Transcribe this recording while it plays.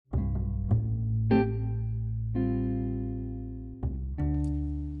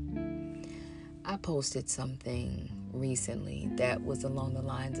posted something recently that was along the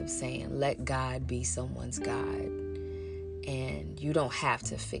lines of saying, let God be someone's God. And you don't have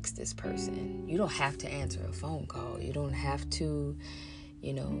to fix this person. You don't have to answer a phone call. You don't have to,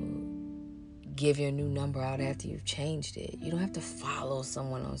 give your new number out after you've changed it. You don't have to follow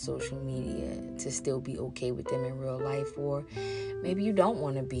someone on social media to still be okay with them in real life. Or maybe you don't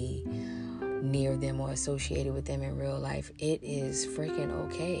want to be near them or associated with them in real life. It is freaking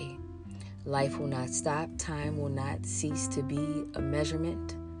okay. Life will not stop. Time will not cease to be a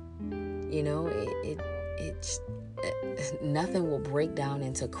measurement. Nothing will break down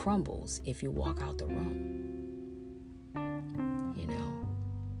into crumbles if you walk out the room.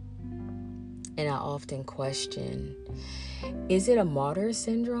 And I often question, is it a martyr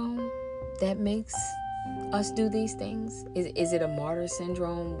syndrome that makes us do these things? Is it a martyr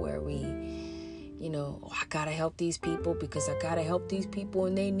syndrome where we, I gotta help these people because I gotta help these people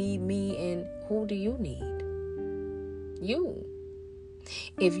and they need me? And who do you need? You.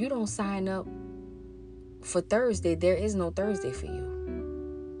 If you don't sign up for Thursday, there is no Thursday for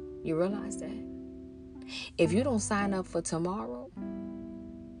you. You realize that? If you don't sign up for tomorrow,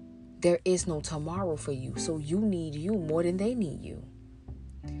 there is no tomorrow for you. So you need you more than they need you.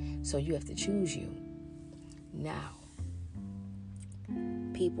 So you have to choose you. Now,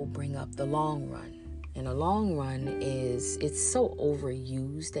 people bring up the long run. And the long run it's so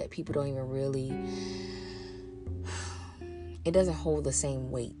overused that people don't even really, it doesn't hold the same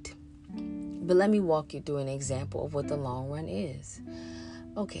weight. But let me walk you through an example of what the long run is.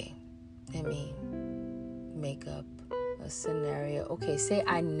 Okay, let me make up a scenario. Okay, say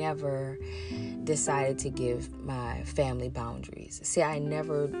I never decided to give my family boundaries. Say I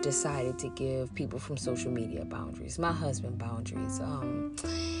never decided to give people from social media boundaries, my husband boundaries,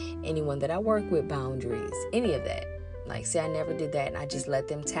 anyone that I work with boundaries, any of that. Like, say I never did that and I just let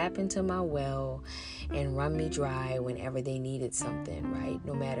them tap into my well and run me dry whenever they needed something, right?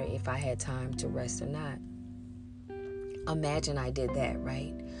 No matter if I had time to rest or not. Imagine I did that,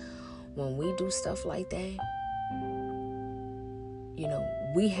 right? When we do stuff like that,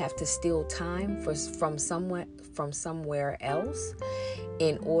 we have to steal time from somewhere else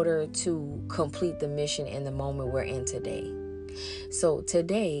in order to complete the mission in the moment we're in today. So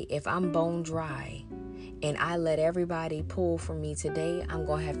today, if I'm bone dry and I let everybody pull from me today, I'm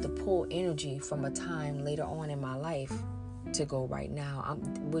going to have to pull energy from a time later on in my life to go right now,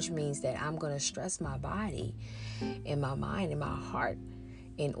 which means that I'm going to stress my body and my mind and my heart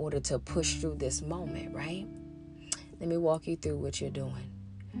in order to push through this moment, right? Let me walk you through what you're doing.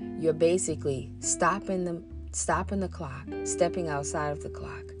 You're basically stopping the clock, stepping outside of the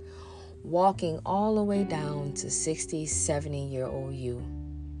clock, walking all the way down to 60, 70-year-old you.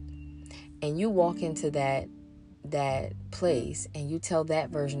 And you walk into that place and you tell that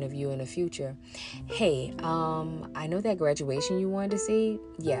version of you in the future, hey, I know that graduation you wanted to see.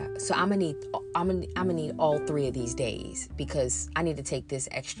 Yeah, so I'm gonna need all 3 of these days because I need to take this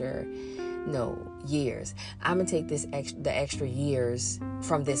extra years. I'm gonna take the extra years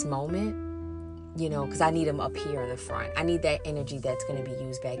from this moment, because I need them up here in the front. I need that energy that's going to be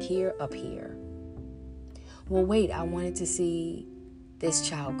used back here, up here. Well, wait, I wanted to see this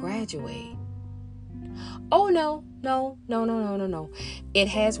child graduate. Oh, no. It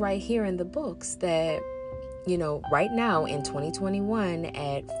has right here in the books that, right now in 2021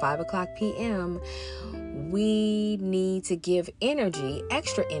 at 5:00 p.m., we need to give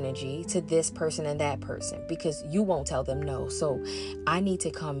extra energy to this person and that person because you won't tell them no. So I need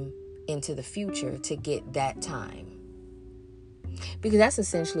to come into the future to get that time. Because that's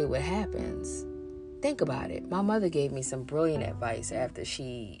essentially what happens. Think about it. My mother gave me some brilliant advice after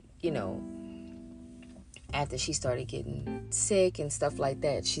she started getting sick and stuff like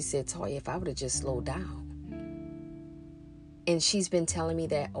that. She said, Toya, if I would have just slowed down. And she's been telling me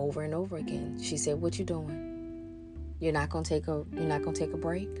that over and over again. She said, what you doing? You're not gonna take a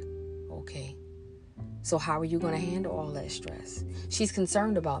break? Okay. So how are you gonna handle all that stress? She's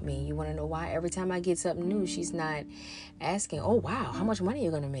concerned about me. You wanna know why? Every time I get something new, she's not asking, oh wow, how much money are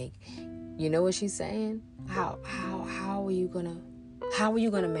you gonna make? You know what she's saying? How are you gonna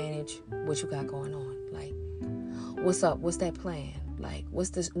manage what you got going on? Like, what's up? What's that plan? Like, what's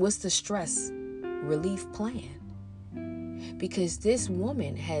the stress relief plan? Because this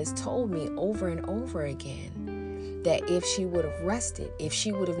woman has told me over and over again that if she would have rested, if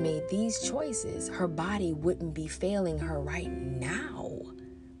she would have made these choices, her body wouldn't be failing her right now.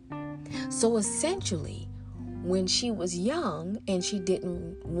 So essentially, when she was young and she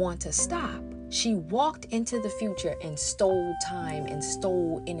didn't want to stop, she walked into the future and stole time and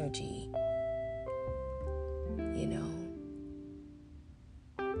stole energy.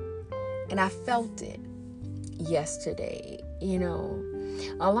 And I felt it yesterday.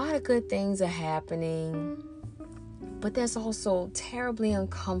 A lot of good things are happening, but there's also terribly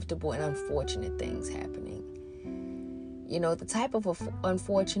uncomfortable and unfortunate things happening. The type of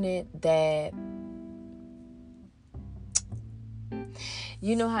unfortunate that,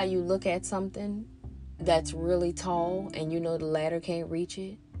 how you look at something that's really tall and the ladder can't reach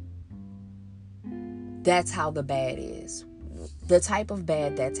it? That's how the bad is. The type of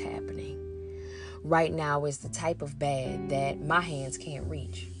bad that's happening right now is the type of bad that my hands can't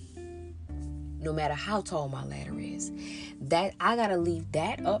reach. No matter how tall my ladder is. That I gotta leave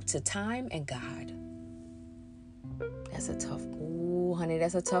that up to time and God. That's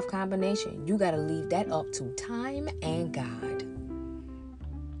a tough combination. You gotta leave that up to time and God.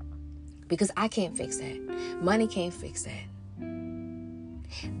 Because I can't fix that. Money can't fix that.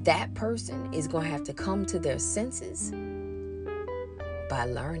 That person is going to have to come to their senses by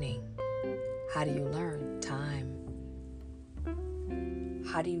learning. How do you learn? Time.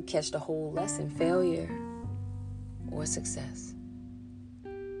 How do you catch the whole lesson? Failure or success?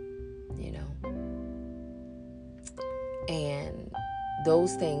 And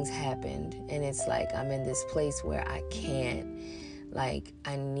those things happened. And it's like I'm in this place where I can't. I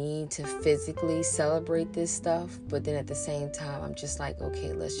need to physically celebrate this stuff, but then at the same time, I'm just like,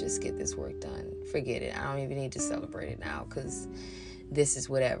 okay, let's just get this work done. Forget it. I don't even need to celebrate it now because this is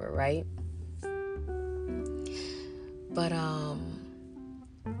whatever, right? But I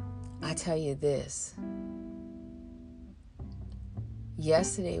tell you this.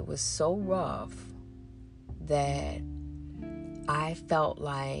 Yesterday was so rough that I felt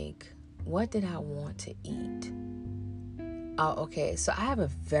like, what did I want to eat? Okay, so I have a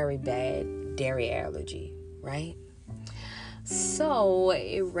very bad dairy allergy, right? So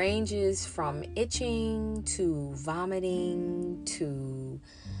it ranges from itching to vomiting to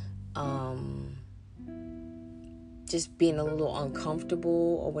just being a little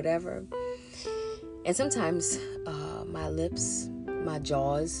uncomfortable or whatever. And sometimes my lips, my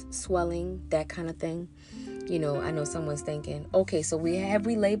jaws swelling, that kind of thing. I know someone's thinking, okay, so have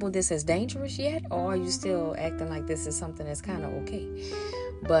we labeled this as dangerous yet? Or are you still acting like this is something that's kind of okay?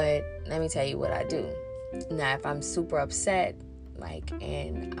 But let me tell you what I do. Now, if I'm super upset,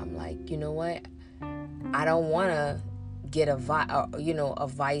 and I'm like, you know what? I don't want to get a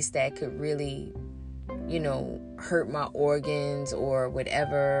vice that could really, hurt my organs or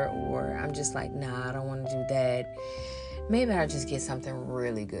whatever. Or I'm just like, nah, I don't want to do that. Maybe I'll just get something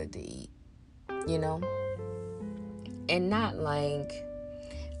really good to eat, And not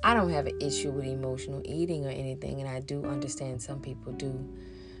I don't have an issue with emotional eating or anything, and I do understand some people do,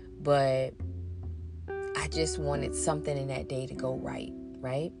 but I just wanted something in that day to go right?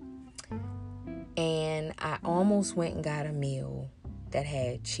 And I almost went and got a meal that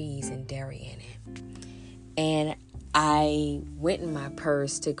had cheese and dairy in it. And I went in my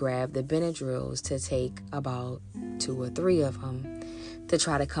purse to grab the Benadryls to take about 2 or 3 of them to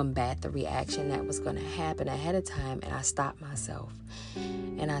try to combat the reaction that was going to happen ahead of time. And I stopped myself.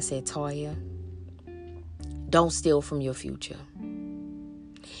 And I said, Toya, don't steal from your future.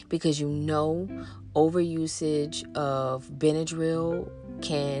 Because overusage of Benadryl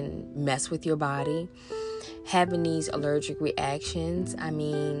can mess with your body. Having these allergic reactions,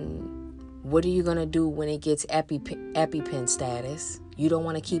 what are you going to do when it gets EpiPen status? You don't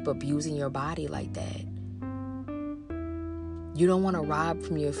want to keep abusing your body like that. You don't want to rob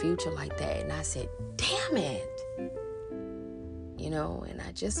from your future like that. And I said, damn it. And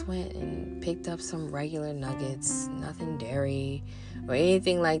I just went and picked up some regular nuggets, nothing dairy or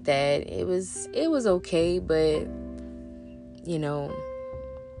anything like that. It was okay, but,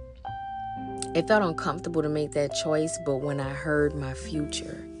 it felt uncomfortable to make that choice. But when I heard my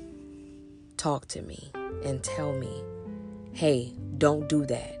future talk to me and tell me, hey, don't do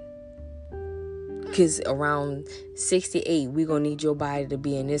that. Because around 68, we're going to need your body to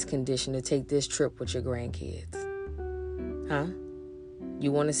be in this condition to take this trip with your grandkids. Huh?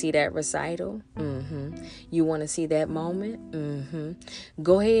 You want to see that recital? Mm-hmm. You want to see that moment? Mm-hmm.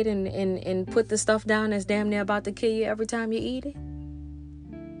 Go ahead and put the stuff down that's damn near about to kill you every time you eat it.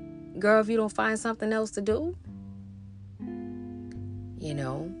 Girl, if you don't find something else to do.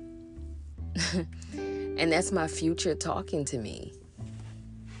 And that's my future talking to me.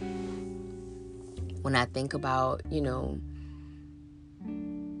 When I think about,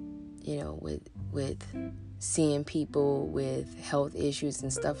 with seeing people with health issues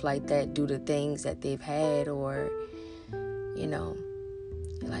and stuff like that due to things that they've had, or, you're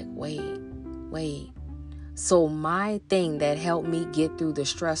like, wait. So my thing that helped me get through the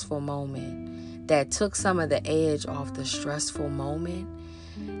stressful moment, that took some of the edge off the stressful moment,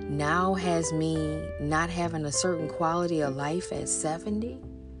 now has me not having a certain quality of life at 70.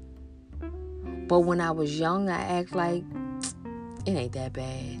 But when I was young, I act like it ain't that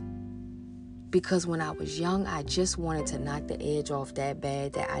bad. Because when I was young, I just wanted to knock the edge off that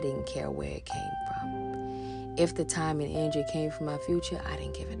bad that I didn't care where it came from. If the time and energy came from my future, I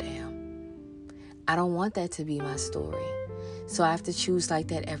didn't give a damn. I don't want that to be my story. So I have to choose like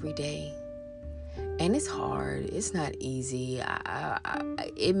that every day. And it's hard. It's not easy.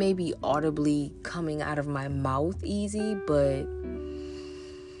 It may be audibly coming out of my mouth easy, but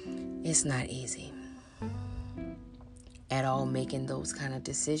it's not easy at all making those kind of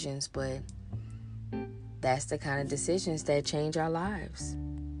decisions. But that's the kind of decisions that change our lives.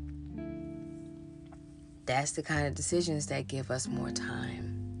 That's the kind of decisions that give us more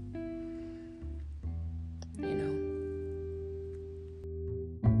time. You know?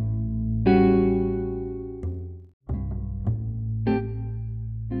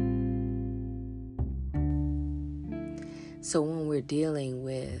 So when we're dealing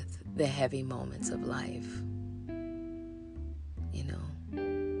with the heavy moments of life, you know,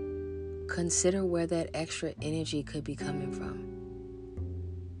 consider where that extra energy could be coming from.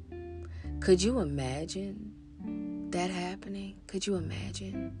 Could you imagine that happening? Could you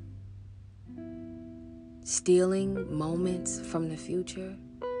imagine stealing moments from the future?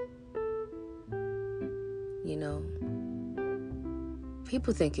 You know,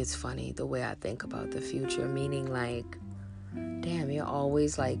 people think it's funny the way I think about the future, meaning like, damn, you're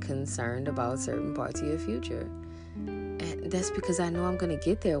always like concerned about certain parts of your future. And that's because I know I'm going to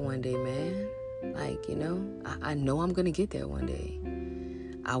get there one day, man. Like, you know, I know I'm going to get there one day.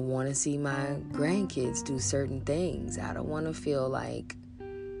 I want to see my grandkids do certain things. I don't want to feel like,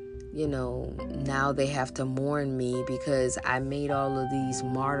 you know, now they have to mourn me because I made all of these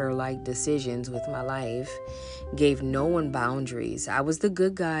martyr-like decisions with my life, gave no one boundaries. I was the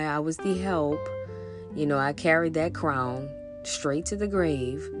good guy. I was the help. You know, I carried that crown straight to the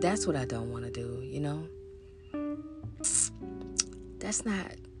grave. That's what I don't want to do, you know? That's not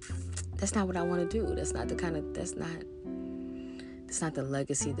what I want to do. That's not the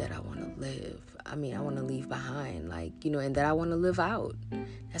legacy that I want to live. I mean, I want to leave behind, like, you know, and that I want to live out.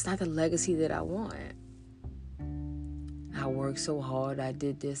 That's not the legacy that I want. I worked so hard. I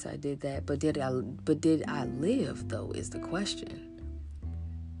did this, I did that. But did I live, though, is the question.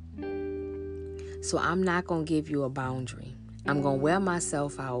 So I'm not going to give you a boundary. I'm going to wear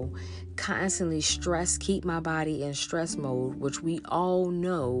myself out, constantly keep my body in stress mode, which we all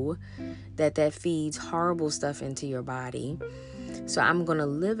know that feeds horrible stuff into your body. So I'm going to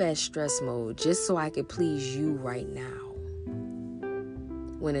live at stress mode just so I can please you right now.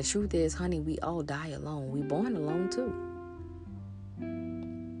 When the truth is, honey, we all die alone. We born alone too.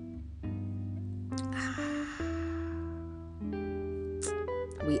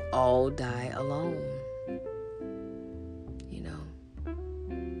 We all die alone.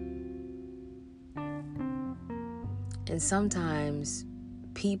 And sometimes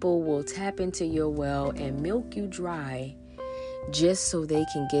people will tap into your well and milk you dry just so they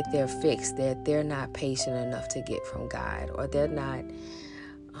can get their fix that they're not patient enough to get from God, or they're not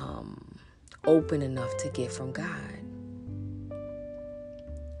open enough to get from God.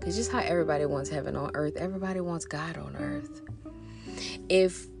 Because just how everybody wants heaven on earth, everybody wants God on earth.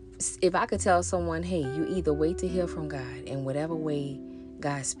 If I could tell someone, hey, you either wait to hear from God in whatever way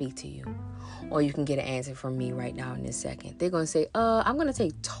God speak to you, or you can get an answer from me right now in this second. They're going to say, I'm going to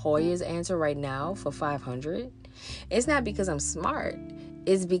take Toya's answer right now for $500. It's not because I'm smart.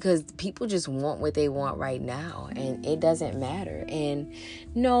 It's because people just want what they want right now, and it doesn't matter. And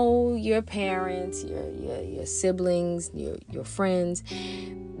no, your parents, your siblings, your friends,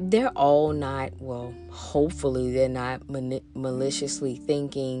 they're all not, well, hopefully they're not maliciously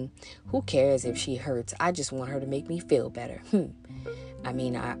thinking, who cares if she hurts? I just want her to make me feel better. I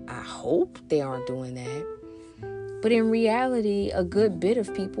mean, I hope they aren't doing that. But in reality, a good bit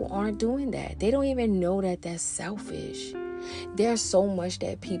of people aren't doing that. They don't even know that that's selfish. There's so much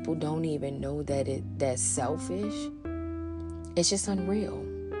that people don't even know that's selfish. It's just unreal.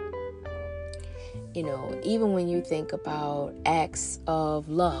 You know, even when you think about acts of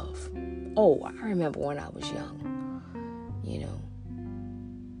love. Oh, I remember when I was young, you know,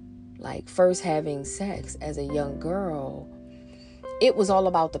 like first having sex as a young girl. It was all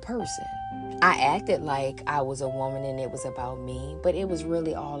about the person. I acted like I was a woman and it was about me, but it was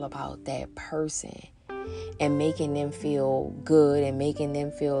really all about that person and making them feel good and making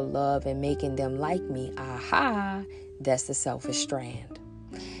them feel loved and making them like me. Aha, that's the selfish strand.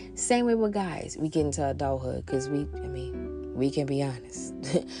 Same way with guys. We get into adulthood because We can be honest.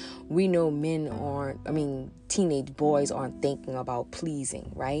 We know teenage boys aren't thinking about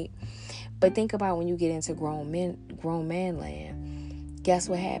pleasing, right? But think about when you get into grown man land. Guess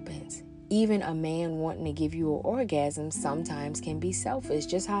what happens? Even a man wanting to give you an orgasm sometimes can be selfish.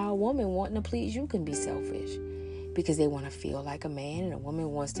 Just how a woman wanting to please you can be selfish. Because they want to feel like a man, and a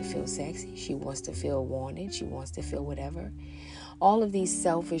woman wants to feel sexy. She wants to feel wanted. She wants to feel whatever. All of these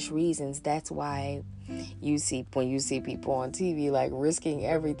selfish reasons. That's why when you see people on TV like risking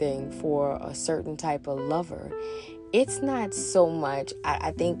everything for a certain type of lover. It's not so much,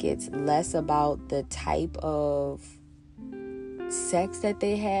 I think it's less about the type of sex that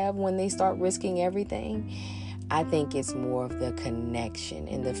they have when they start risking everything. I think it's more of the connection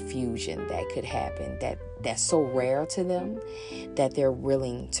and the fusion that could happen that's so rare to them that they're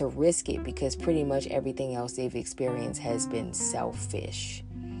willing to risk it, because pretty much everything else they've experienced has been selfish.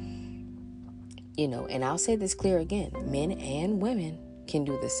 And I'll say this clear again, men and women can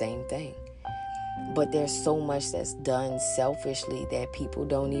do the same thing. But there's so much that's done selfishly that people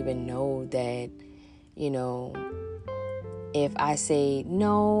don't even know that, if I say,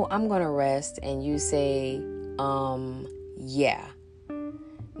 no, I'm going to rest, and you say, yeah,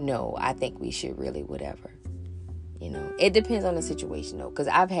 no, I think we should really whatever. It depends on the situation, though, because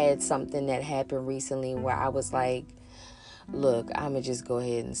I've had something that happened recently where I was like, look, I'm going to just go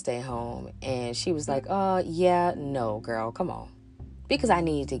ahead and stay home. And she was like, yeah, no, girl, come on. Because I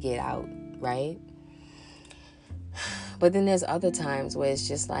needed to get out, right? But then there's other times where it's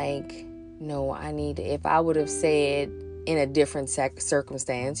just like, no, if I would have said in a different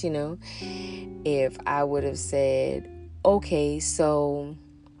circumstance, if I would have said, okay, so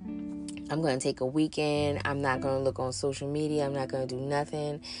I'm going to take a weekend. I'm not going to look on social media. I'm not going to do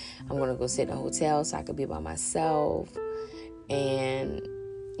nothing. I'm going to go sit in a hotel so I could be by myself. And,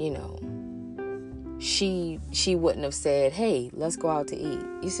 she wouldn't have said, hey, let's go out to eat.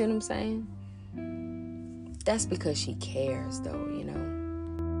 You see what I'm saying? That's because she cares, though,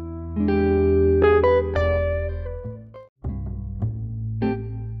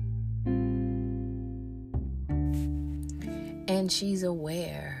 And she's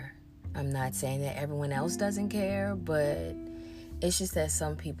aware. I'm not saying that everyone else doesn't care, but it's just that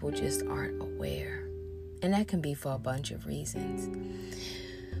some people just aren't aware. And that can be for a bunch of reasons.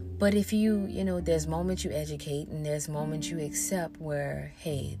 But if there's moments you educate and there's moments you accept where,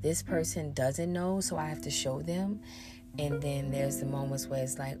 hey, this person doesn't know, so I have to show them. And then there's the moments where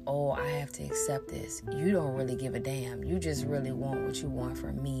it's like, oh, I have to accept this. You don't really give a damn. You just really want what you want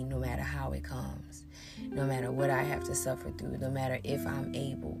from me, no matter how it comes, no matter what I have to suffer through, no matter if I'm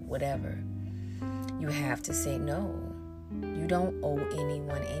able, whatever. You have to say no. You don't owe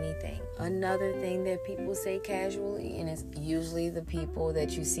anyone anything. Another thing that people say casually, and it's usually the people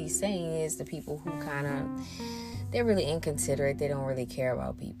that you see saying, is the people who they're really inconsiderate. They don't really care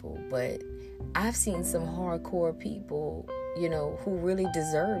about people. But I've seen some hardcore people, who really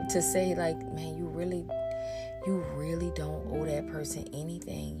deserve to say, like, man, you really don't owe that person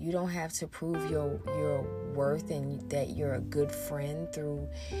anything. You don't have to prove your worth and that you're a good friend through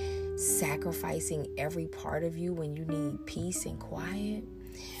sacrificing every part of you when you need peace and quiet.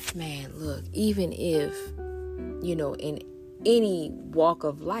 Man, look, even if, in any walk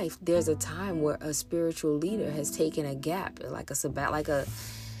of life, there's a time where a spiritual leader has taken a gap, like a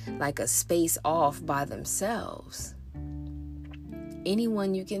space off by themselves.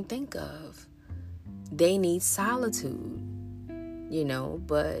 Anyone you can think of, they need solitude,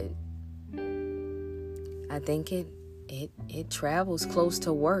 but I think it travels close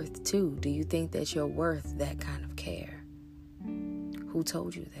to worth too. Do you think that you're worth that kind of care? Who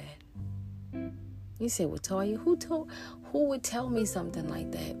told you that? You say, well, Toya, who would tell me something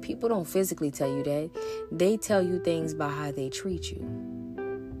like that? People don't physically tell you that. They tell you things by how they treat you.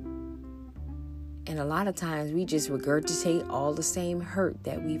 And a lot of times we just regurgitate all the same hurt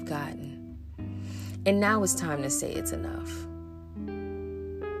that we've gotten. And now it's time to say it's enough.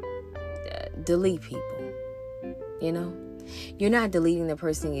 Delete people. You're not deleting the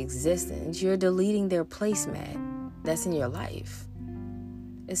person's existence. You're deleting their placemat that's in your life.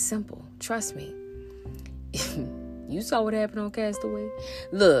 It's simple. Trust me. You saw what happened on Castaway?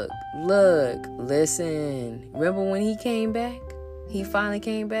 Look, listen. Remember when he came back? He finally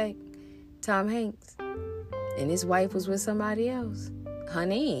came back. Tom Hanks. And his wife was with somebody else.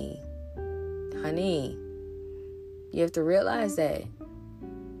 Honey. You have to realize that.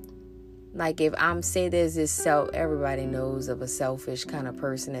 Like, if I'm say there's this everybody knows of a selfish kind of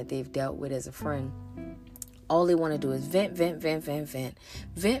person that they've dealt with as a friend. All they want to do is vent.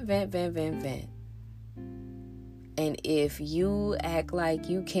 And if you act like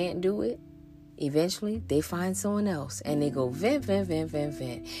you can't do it, Eventually, they find someone else and they go vent, vent, vent, vent,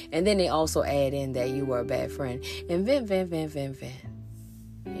 vent. And then they also add in that you were a bad friend and vent, vent, vent, vent, vent.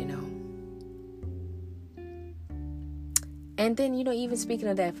 You know. And then, even speaking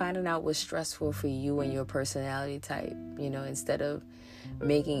of that, finding out what's stressful for you and your personality type, instead of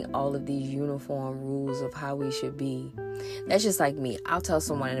making all of these uniform rules of how we should be. That's just like me. I'll tell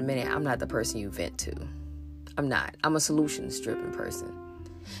someone in a minute, I'm not the person you vent to. I'm not. I'm a solutions-driven person.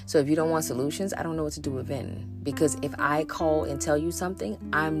 So if you don't want solutions, I don't know what to do with venting. Because if I call and tell you something,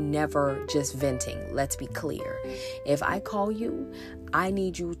 I'm never just venting. Let's be clear. If I call you, I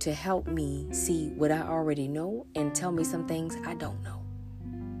need you to help me see what I already know and tell me some things I don't know.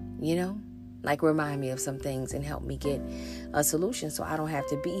 Like remind me of some things and help me get a solution so I don't have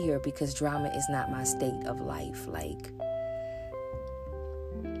to be here, because drama is not my state of life. Like,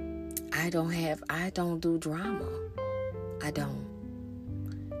 I don't do drama. I don't.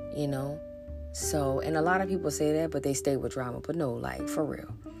 So, and a lot of people say that, but they stay with drama. But no, like, for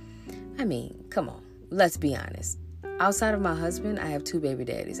real. I mean, come on. Let's be honest. Outside of my husband, I have 2 baby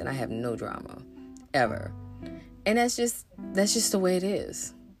daddies, and I have no drama. Ever. And that's just the way it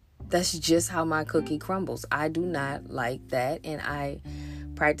is. That's just how my cookie crumbles. I do not like that, and I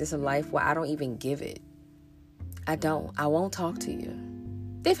practice a life where I don't even give it. I won't talk to you.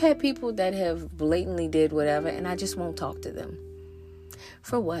 They've had people that have blatantly did whatever, and I just won't talk to them.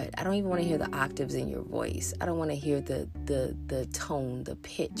 For what? I don't even want to hear the octaves in your voice. I don't want to hear the tone, the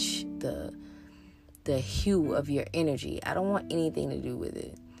pitch, the hue of your energy. I don't want anything to do with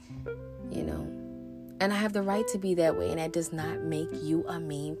it. And I have the right to be that way, and that does not make you a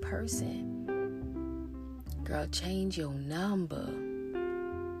mean person. Girl, change your number.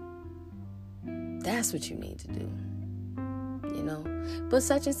 That's what you need to do. But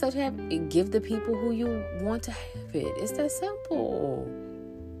such and such give the people who you want to have it. It's that simple.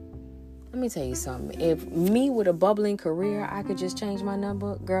 Let me tell you something. If me with a bubbling career, I could just change my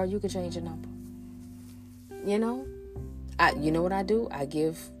number, girl, you could change your number. You know what I do? I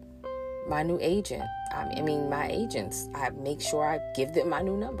give my new agent, my agents, I make sure I give them my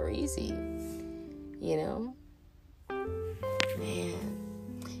new number. Easy. Man,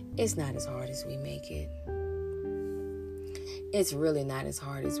 it's not as hard as we make it. It's really not as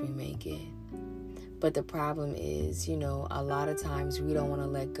hard as we make it. But the problem is, a lot of times we don't want to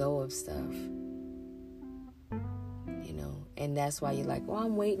let go of stuff. And that's why you're like, well,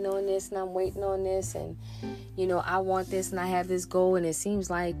 I'm waiting on this and I'm waiting on this. And, I want this and I have this goal. And it seems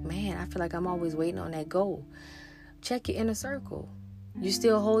like, man, I feel like I'm always waiting on that goal. Check your inner circle. You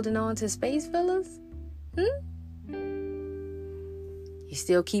still holding on to space fillers? You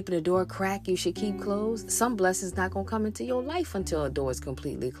still keeping the door cracked you should keep closed? Some blessings not going to come into your life until a door is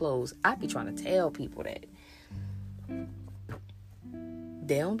completely closed. I be trying to tell people that.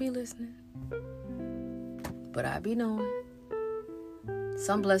 They don't be listening. But I be knowing.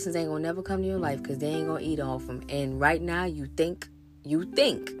 Some blessings ain't going to never come to your life because they ain't going to eat off them. And right now you think that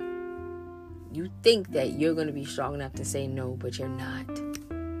you're going to be strong enough to say no, but you're not.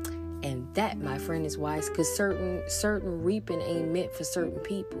 And that, my friend, is wise, because certain reaping ain't meant for certain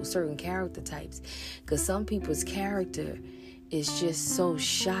people, certain character types. Because some people's character is just so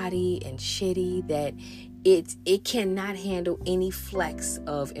shoddy and shitty that it cannot handle any flex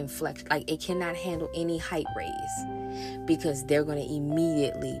of inflection. Like, it cannot handle any height raise, because they're going to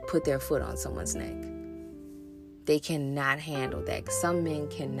immediately put their foot on someone's neck. They cannot handle that. Some men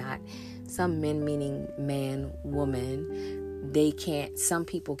cannot. Some men, meaning man, woman, they can't. Some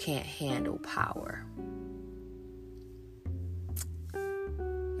people can't handle power.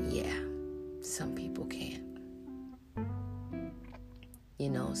 Yeah, some people can't.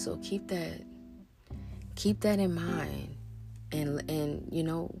 So keep that in mind. And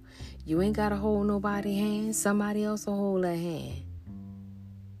you ain't gotta hold nobody's hand. Somebody else will hold that hand.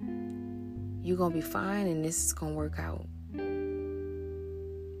 You're gonna be fine, and this is gonna work out.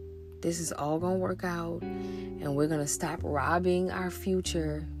 This is all gonna work out, and we're gonna stop robbing our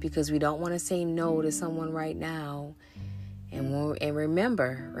future because we don't want to say no to someone right now. And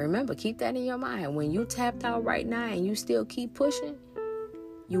remember, keep that in your mind. When you tapped out right now and you still keep pushing,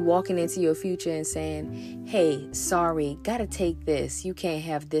 you walking into your future and saying, hey, sorry, gotta take this. You can't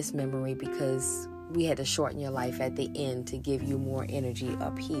have this memory because we had to shorten your life at the end to give you more energy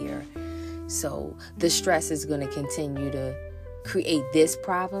up here. So the stress is going to continue to create this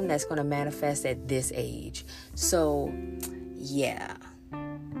problem that's going to manifest at this age. So, yeah.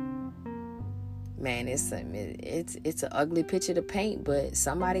 Man, it's an ugly picture to paint, but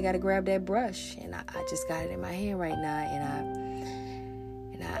somebody got to grab that brush. And I just got it in my hand right now,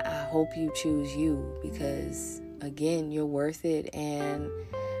 and I hope you choose you, because again, you're worth it. And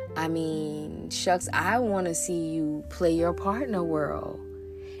I mean, shucks, I want to see you play your part in the world.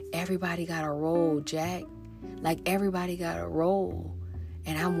 Everybody got a role, Jack. Like, everybody got a role.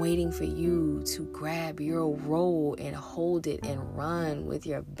 And I'm waiting for you to grab your role and hold it and run with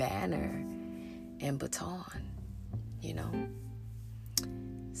your banner and baton, you know?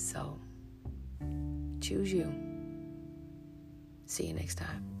 So, choose you. See you next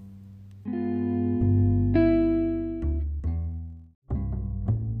time.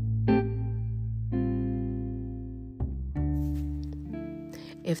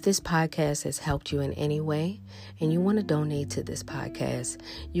 If this podcast has helped you in any way and you want to donate to this podcast,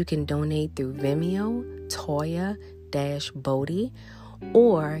 you can donate through Vimeo, Toya-Bodie,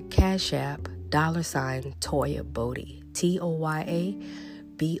 or Cash App, $Toya Bodie, ToyaBoudy.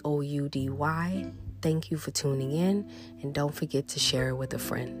 Thank you for tuning in, and don't forget to share it with a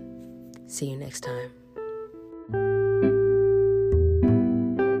friend. See you next time.